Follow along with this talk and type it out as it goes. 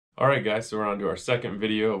Alright guys, so we're on to our second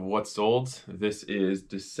video of what sold. This is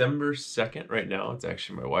December 2nd right now. It's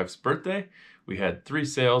actually my wife's birthday. We had 3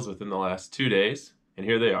 sales within the last 2 days, and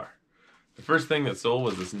here they are. The first thing that sold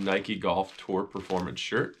was this Nike Golf Tour Performance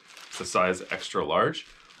shirt. It's a size extra large.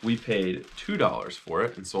 We paid $2 for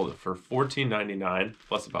it and sold it for $14.99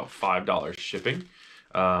 plus about $5 shipping.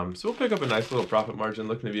 So we'll pick up a nice little profit margin,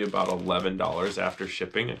 looking to be about $11 after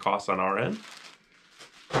shipping and costs on our end.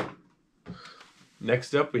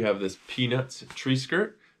 Next up, we have this Peanuts tree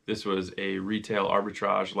skirt. This was a retail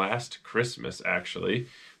arbitrage last Christmas, actually.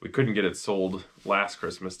 We couldn't get it sold last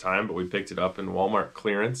Christmas time, but we picked it up in Walmart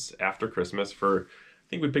clearance after Christmas for, I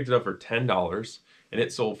think we picked it up for $10, and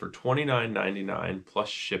it sold for $29.99 plus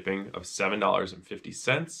shipping of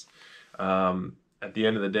 $7.50. At the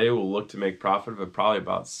end of the day, we'll look to make profit of probably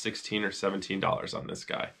about $16 or $17 on this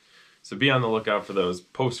guy. So be on the lookout for those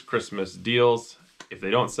post-Christmas deals. If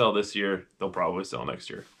they don't sell this year, they'll probably sell next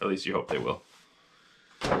year. At least you hope they will.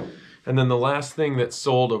 And then the last thing that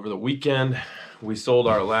sold over the weekend, we sold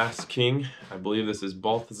our last king. I believe this is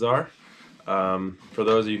Balthazar. For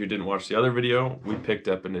those of you who didn't watch the other video, we picked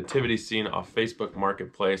up a nativity scene off Facebook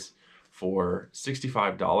Marketplace for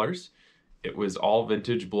 $65. It was all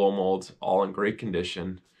vintage blow molds, all in great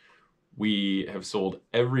condition. We have sold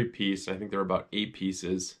every piece. I think there were about 8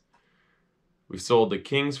 pieces. We've sold the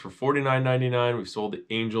Kings for $49.99. We've sold the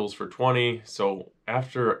Angels for $20. So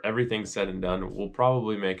after everything's said and done, we'll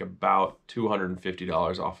probably make about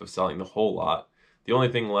 $250 off of selling the whole lot. The only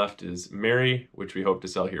thing left is Mary, which we hope to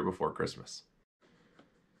sell here before Christmas.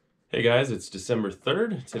 Hey guys, it's December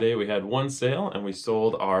 3rd. Today we had one sale and we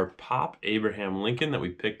sold our Pop Abraham Lincoln that we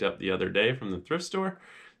picked up the other day from the thrift store.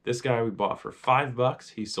 This guy we bought for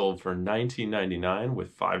 $5. He sold for $19.99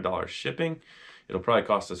 with $5 shipping. It'll probably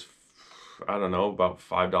cost us, I don't know, about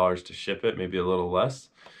 $5 to ship it, maybe a little less.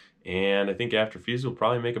 And I think after fees, we'll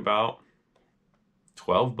probably make about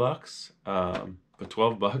 $12. But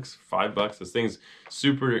 $12, $5. This thing's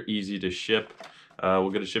super easy to ship. We'll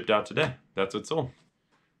get it shipped out today. That's what sold.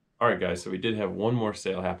 Alright guys, so we did have one more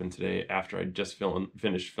sale happen today after I just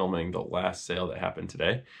finished filming the last sale that happened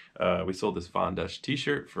today. We sold this Von Dutch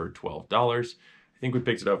t-shirt for $12. I think we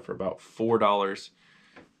picked it up for about $4.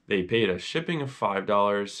 They paid a shipping of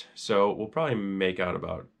 $5, so we'll probably make out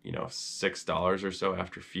about, $6 or so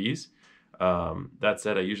after fees. That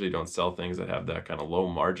said, I usually don't sell things that have that kind of low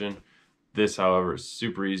margin. This, however, is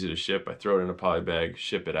super easy to ship. I throw it in a poly bag,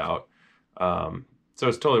 ship it out. So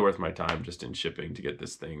it's totally worth my time just in shipping to get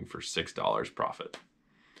this thing for $6 profit.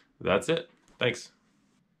 That's it. Thanks.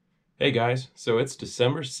 Hey guys, so it's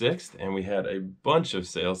December 6th and we had a bunch of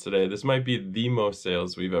sales today. This might be the most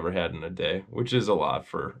sales we've ever had in a day, which is a lot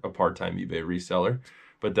for a part-time eBay reseller.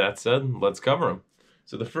 But that said, let's cover them.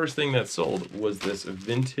 So the first thing that sold was this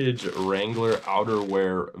vintage Wrangler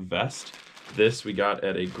outerwear vest. This we got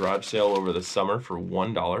at a garage sale over the summer for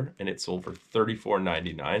 $1 and it sold for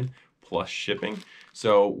 $34.99 plus shipping.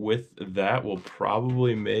 So with that, we'll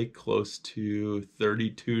probably make close to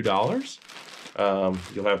 $32.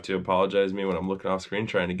 You'll have to apologize to me when I'm looking off screen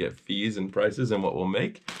trying to get fees and prices and what we'll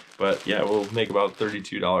make. But yeah, we'll make about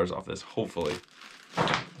 $32 off this, hopefully.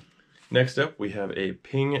 Next up, we have a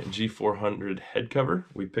Ping G400 head cover.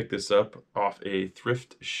 We picked this up off a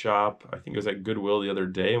thrift shop. I think it was at Goodwill the other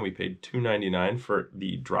day, and we paid $2.99 for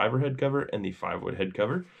the driver head cover and the 5-wood head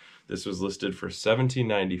cover. This was listed for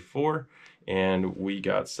 $17.94, and we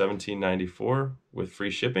got $17.94 with free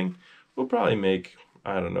shipping. We'll probably make,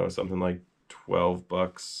 I don't know, something like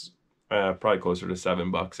 $12, probably closer to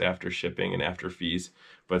 $7 after shipping and after fees,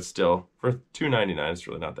 but still, for $2.99, it's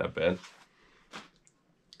really not that bad.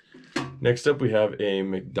 Next up, we have a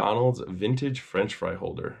McDonald's vintage French fry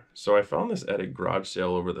holder. So I found this at a garage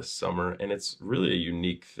sale over the summer, and it's really a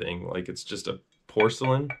unique thing. Like, it's just a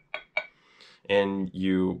porcelain, and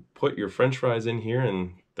you put your French fries in here,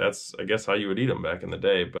 and that's, I guess, how you would eat them back in the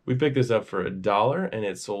day. But we picked this up for $1, and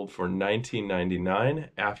it sold for $19.99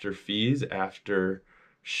 after fees, after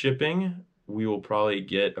shipping. We will probably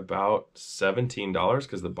get about $17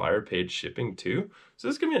 because the buyer paid shipping too. So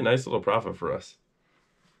this is gonna be a nice little profit for us.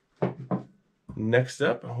 Next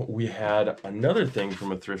up, we had another thing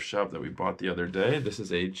from a thrift shop that we bought the other day. This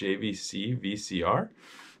is a JVC VCR.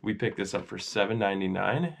 We picked this up for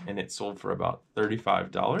 $7.99 and it sold for about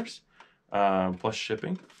 $35 plus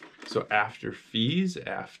shipping. So after fees,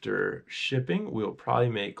 after shipping, we'll probably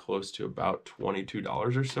make close to about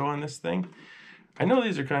 $22 or so on this thing. I know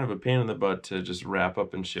these are kind of a pain in the butt to just wrap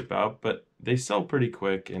up and ship out, but they sell pretty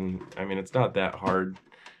quick, and I mean, it's not that hard.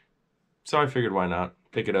 So I figured, why not?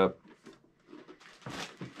 Pick it up.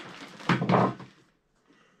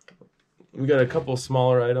 We got a couple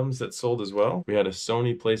smaller items that sold as well. We had a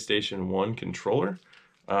Sony PlayStation 1 controller.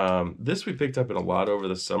 This we picked up in a lot over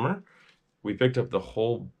the summer. We picked up the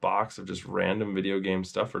whole box of just random video game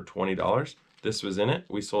stuff for $20. This was in it.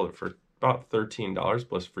 We sold it for about $13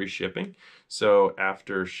 plus free shipping. So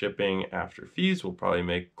after shipping, after fees, we'll probably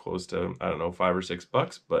make close to, I don't know, $5 or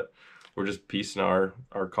 $6, but we're just piecing our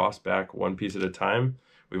cost back one piece at a time.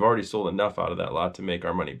 We've already sold enough out of that lot to make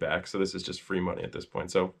our money back. So this is just free money at this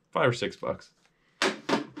point. So $5 or $6.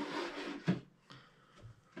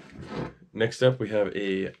 Next up, we have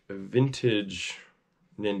a vintage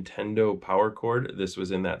Nintendo power cord. This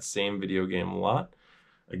was in that same video game lot.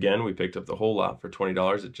 Again, we picked up the whole lot for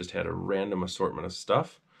 $20. It just had a random assortment of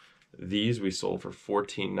stuff. These we sold for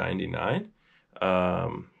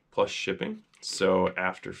 $14.99 plus shipping. So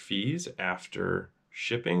after fees, after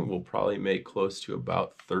shipping, we'll probably make close to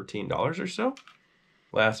about $13 or so.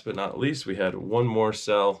 Last but not least, we had one more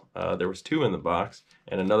sell. There was 2 in the box,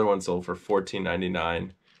 and another one sold for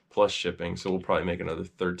 $14.99 plus shipping. So we'll probably make another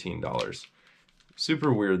 $13.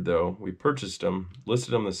 Super weird though. We purchased them,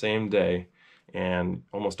 listed them the same day, and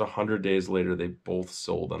almost 100 days later, they both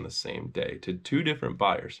sold on the same day to 2 different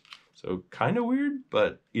buyers. So kind of weird,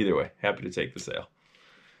 but either way, happy to take the sale.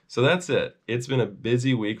 So that's it. It's been a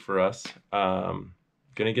busy week for us.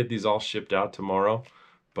 Gonna get these all shipped out tomorrow.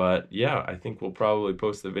 But yeah, I think we'll probably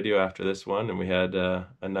post the video after this one, and we had a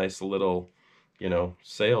nice little,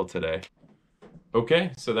 sale today.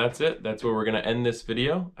 Okay, so that's it. That's where we're gonna end this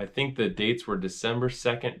video. I think the dates were December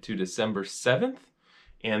 2nd to December 7th.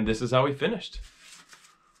 And this is how we finished.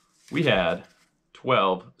 We had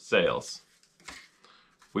 12 sales.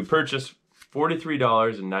 We purchased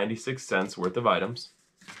 $43.96 worth of items.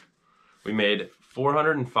 We made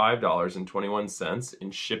 $405.21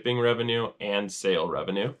 in shipping revenue and sale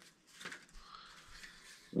revenue.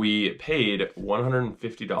 We paid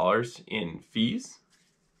 $150 in fees.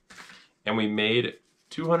 And we made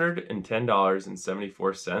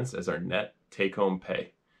 $210.74 as our net take-home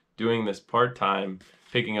pay, doing this part-time,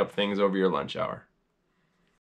 picking up things over your lunch hour.